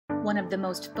One of the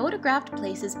most photographed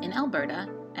places in Alberta,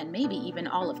 and maybe even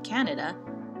all of Canada,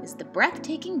 is the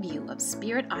breathtaking view of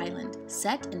Spirit Island,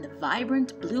 set in the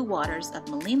vibrant blue waters of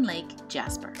Maligne Lake,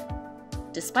 Jasper.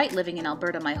 Despite living in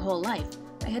Alberta my whole life,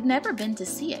 I had never been to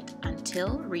see it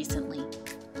until recently.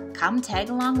 Come tag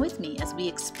along with me as we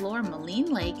explore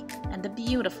Maligne Lake and the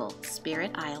beautiful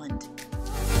Spirit Island.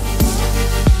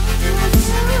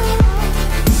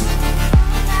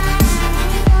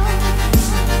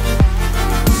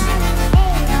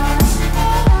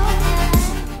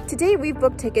 Today we've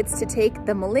booked tickets to take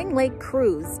the Maligne Lake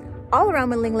cruise all around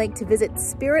Maligne Lake to visit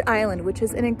Spirit Island, which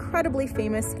is an incredibly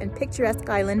famous and picturesque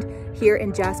island here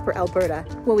in Jasper, Alberta.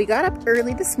 Well, we got up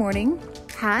early this morning,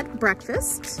 had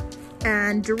breakfast,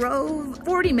 and drove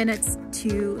 40 minutes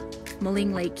to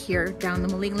Maligne Lake here down the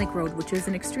Maligne Lake Road, which is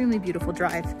an extremely beautiful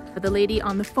drive. The lady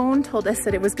on the phone told us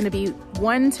that it was going to be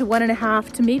 1 to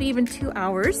 1.5 to maybe even 2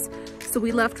 hours. So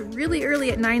we left really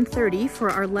early at 9:30 for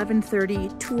our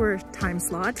 11:30 tour time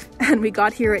slot, and we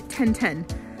got here at 10:10.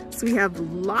 So we have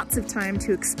lots of time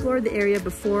to explore the area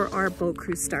before our boat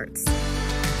cruise starts.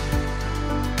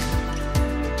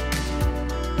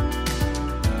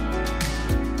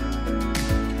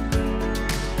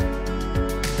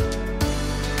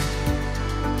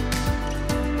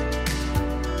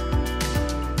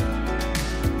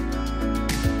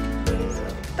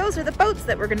 Those are the boats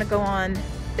that we're going to go on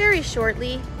very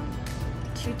shortly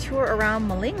to tour around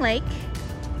Maligne Lake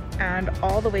and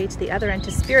all the way to the other end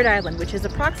to Spirit Island, which is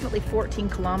approximately 14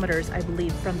 kilometers, I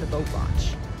believe, from the boat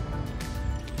launch.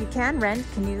 You can rent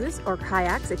canoes or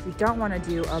kayaks if you don't want to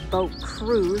do a boat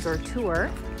cruise or tour,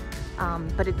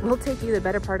 but it will take you the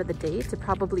better part of the day to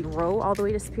probably row all the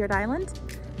way to Spirit Island.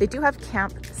 They do have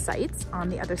camp sites on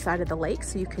the other side of the lake,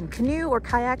 so you can canoe or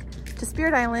kayak to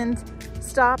Spirit Island,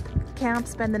 stop, camp,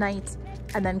 spend the night,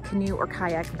 and then canoe or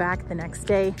kayak back the next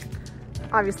day.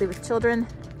 Obviously with children,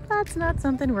 that's not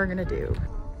something we're gonna do.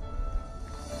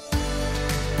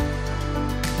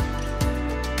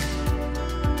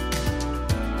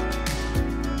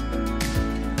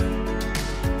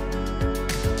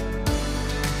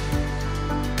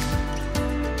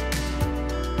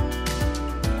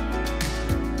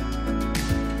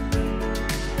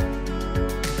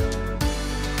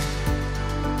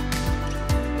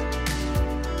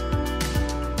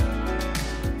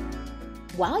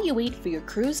 While you wait for your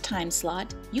cruise time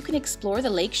slot, you can explore the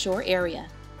lakeshore area.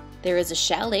 There is a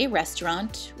chalet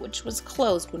restaurant, which was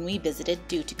closed when we visited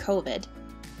due to COVID,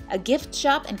 a gift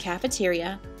shop and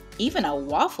cafeteria, even a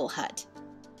waffle hut.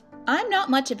 I'm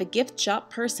not much of a gift shop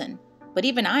person, but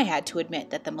even I had to admit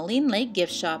that the Maligne Lake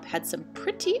gift shop had some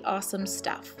pretty awesome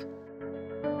stuff.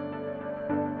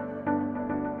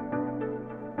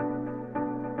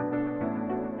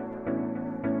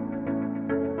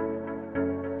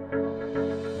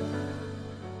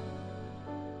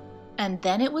 And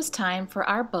then it was time for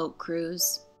our boat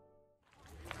cruise.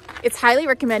 It's highly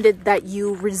recommended that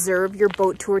you reserve your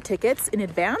boat tour tickets in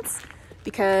advance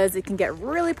because it can get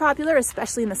really popular,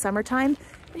 especially in the summertime,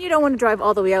 and you don't want to drive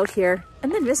all the way out here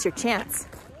and then miss your chance.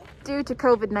 Due to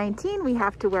COVID-19, we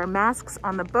have to wear masks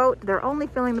on the boat. They're only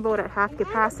filling the boat at half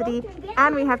capacity,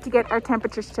 and we have to get our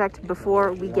temperatures checked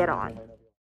before we get on.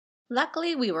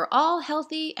 Luckily, we were all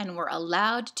healthy and were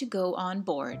allowed to go on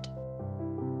board.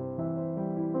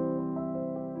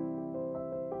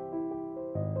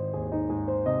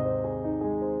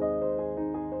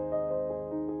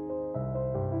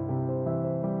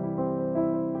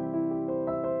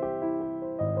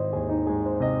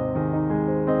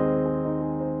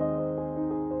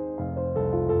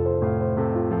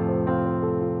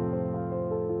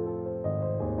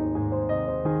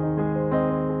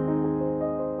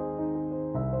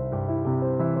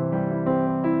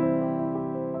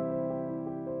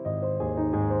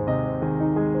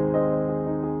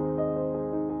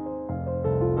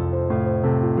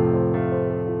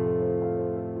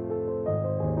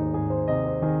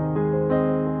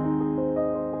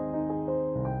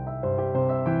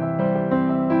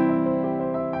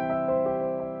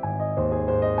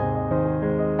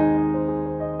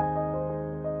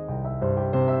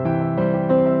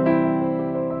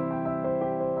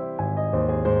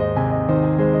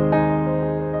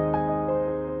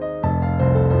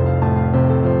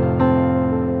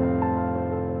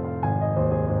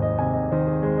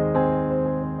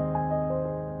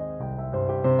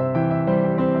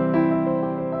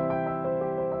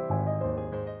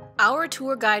 Our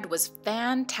tour guide was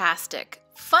fantastic,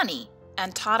 funny,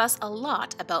 and taught us a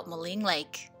lot about Maligne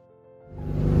Lake.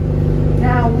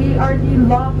 Now, we are the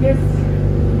longest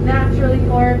naturally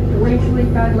formed,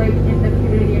 glacially fed lake in the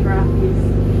Canadian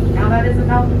Rockies. Now, that is a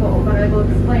mouthful, but I will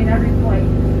explain every point.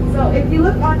 So if you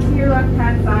look onto your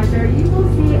left-hand side there, you will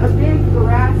see a big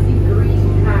grassy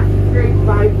green patch. It's very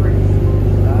vibrant.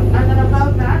 And then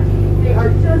above that, they are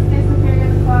just disappearing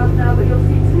in the clouds now, but you'll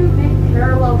see two big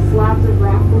parallel slabs of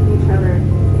rock with each other.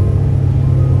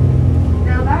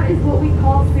 Now that is what we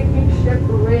call Sinking Ship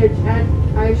Ridge,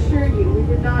 and I assure you, we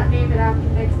did not name it after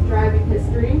Nick's driving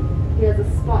history. He has a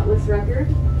spotless record.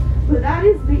 But that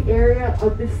is the area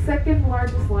of the second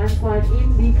largest landslide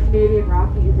in the Canadian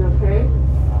Rockies, okay?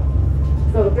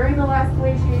 So during the last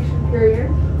glaciation period,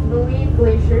 the Maligne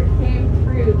Glacier came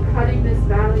through, cutting this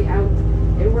valley out.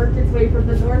 It worked its way from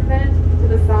the north end to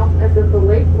the south end of the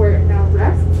lake where it now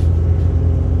rests.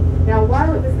 Now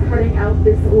while it was cutting out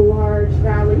this large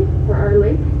valley for our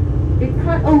lake, it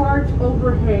cut a large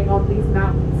overhang on these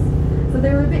mountains. So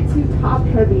they were a bit too top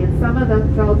heavy and some of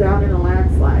them fell down in a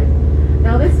landslide.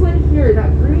 Now this one here,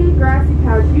 that green grassy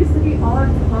patch, used to be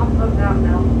on top of that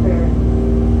mountain there.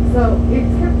 So it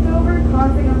tipped over,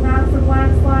 causing a massive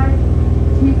landslide.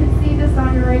 You can see just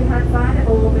on your right hand side and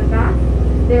a little bit back,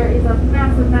 there is a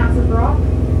massive, massive rock.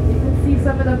 You can see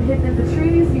some of them hidden in the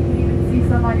trees. You can even see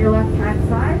some on your left hand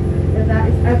side, and that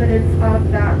is evidence of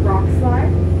that rock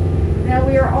slide. Now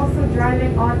we are also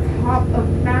driving on top of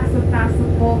massive,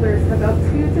 massive boulders, about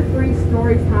 2 to 3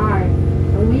 stories high.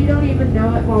 And we don't even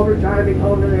know it while we're driving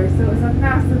over there. So it's a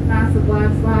massive, massive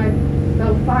landslide.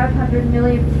 About 500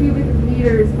 million cubic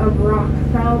meters of rock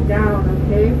fell down,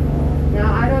 okay?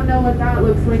 Now I don't know what that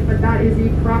looks like, but that is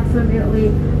approximately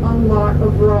a lot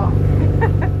of rock.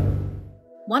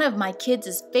 One of my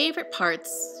kids' favorite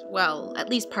parts, well, at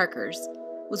least Parker's,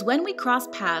 was when we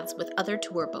crossed paths with other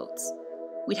tour boats.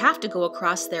 We'd have to go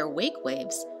across their wake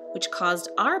waves, which caused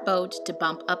our boat to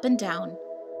bump up and down.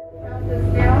 Count this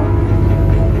down.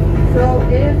 So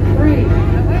in 3, 2,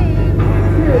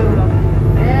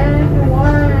 and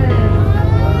 1.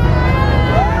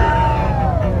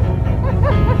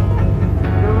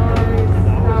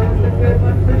 That was a good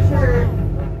one for sure.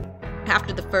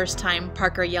 After the first time,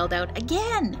 Parker yelled out,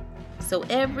 "Again!" So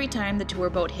every time the tour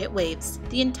boat hit waves,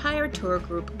 the entire tour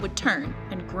group would turn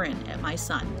and grin at my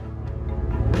son.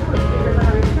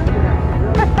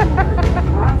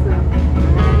 Awesome.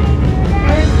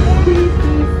 And please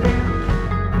stand.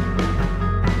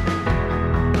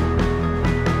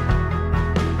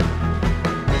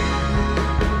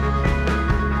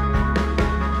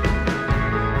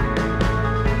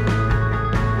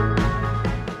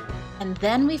 And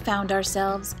then we found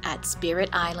ourselves at Spirit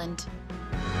Island.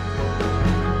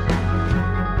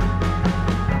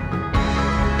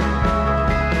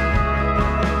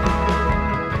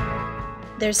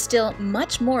 There's still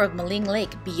much more of Maligne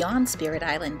Lake beyond Spirit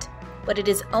Island, but it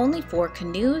is only for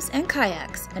canoes and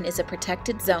kayaks and is a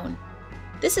protected zone.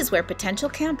 This is where potential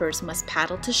campers must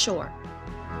paddle to shore.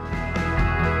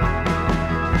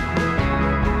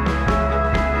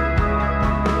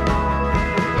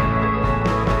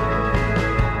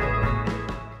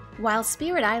 While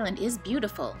Spirit Island is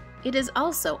beautiful, it is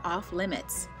also off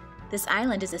limits. This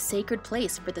island is a sacred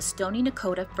place for the Stoney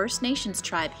Nakoda First Nations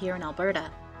tribe here in Alberta.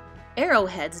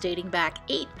 Arrowheads dating back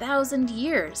 8,000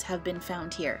 years have been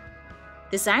found here.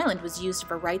 This island was used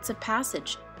for rites of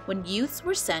passage, when youths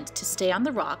were sent to stay on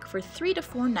the rock for 3 to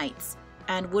 4 nights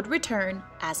and would return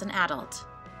as an adult.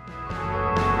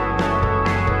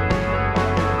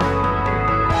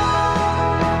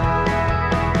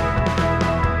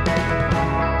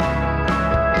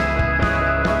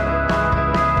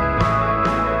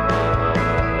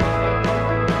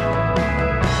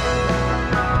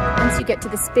 Once you get to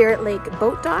the Spirit Lake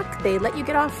boat dock, they let you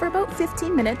get off for about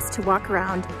 15 minutes to walk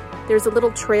around. There's a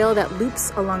little trail that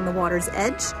loops along the water's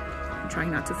edge. I'm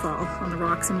trying not to fall on the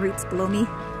rocks and roots below me.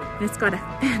 And it's got a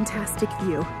fantastic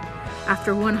view.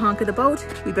 After one honk of the boat,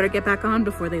 we better get back on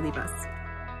before they leave us.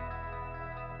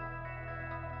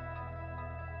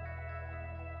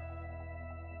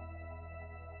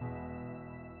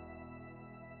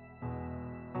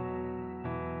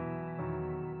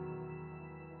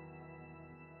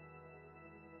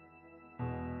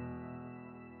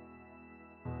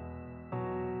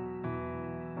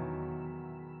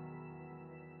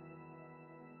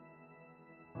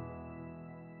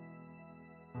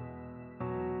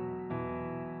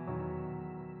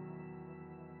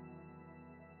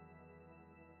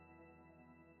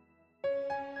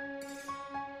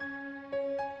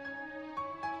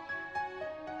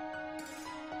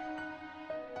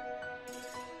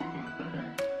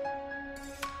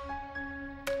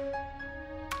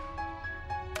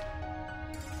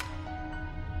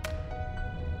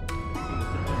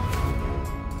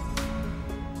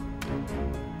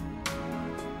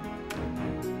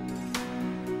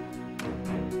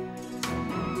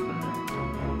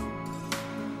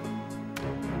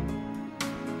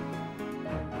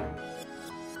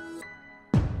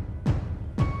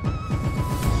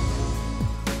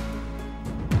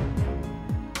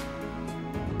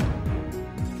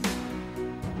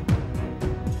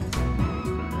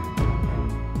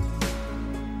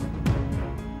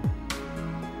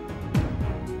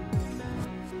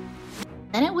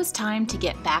 Then it was time to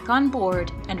get back on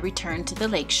board and return to the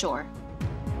lakeshore.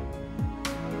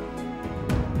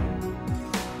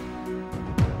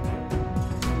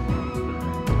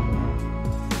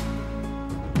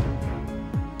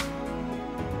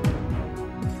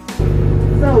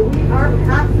 So we are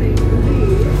passing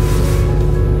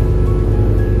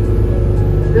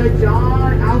the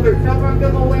John Albert Silver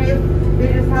giveaway.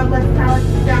 They just have less talent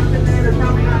staff in there. They're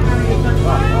probably not having as much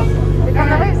fun.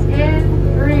 And in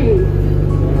 3,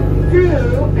 2,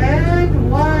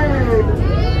 and 1.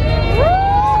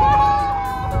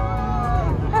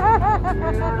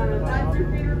 That's your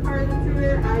favorite part of the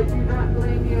tour. I do not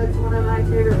blame you. It's one of my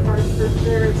favorite parts for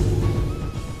sure.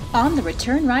 On the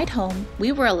return ride home,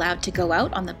 we were allowed to go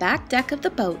out on the back deck of the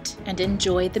boat and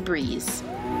enjoy the breeze.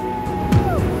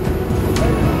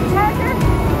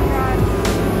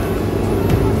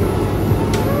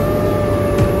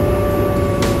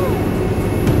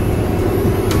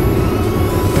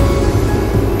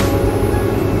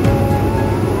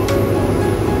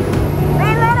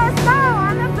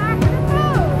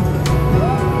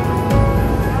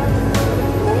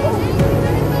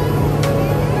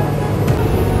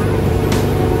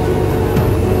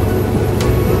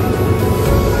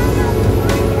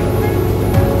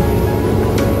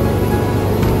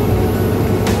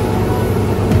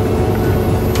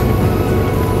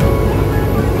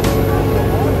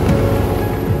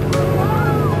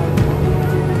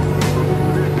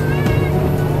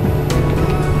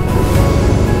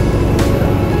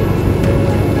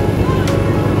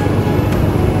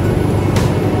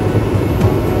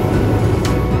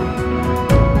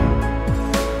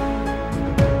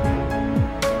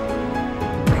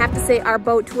 Our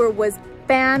boat tour was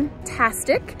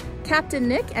fantastic. Captain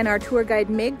Nick and our tour guide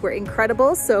Meg were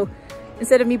incredible. So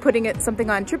instead of me putting something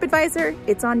on TripAdvisor,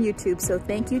 it's on YouTube. So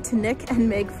thank you to Nick and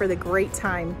Meg for the great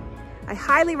time. I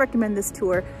highly recommend this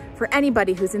tour for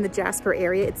anybody who's in the Jasper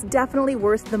area. It's definitely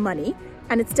worth the money,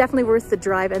 and it's definitely worth the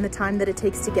drive and the time that it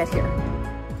takes to get here.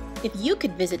 If you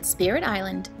could visit Spirit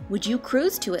Island, would you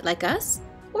cruise to it like us?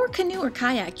 Or canoe or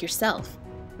kayak yourself?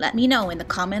 Let me know in the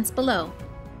comments below.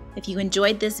 If you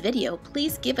enjoyed this video,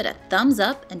 please give it a thumbs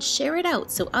up and share it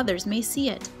out so others may see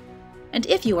it. And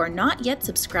if you are not yet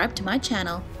subscribed to my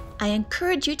channel, I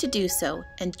encourage you to do so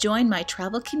and join my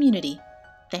travel community.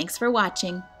 Thanks for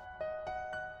watching.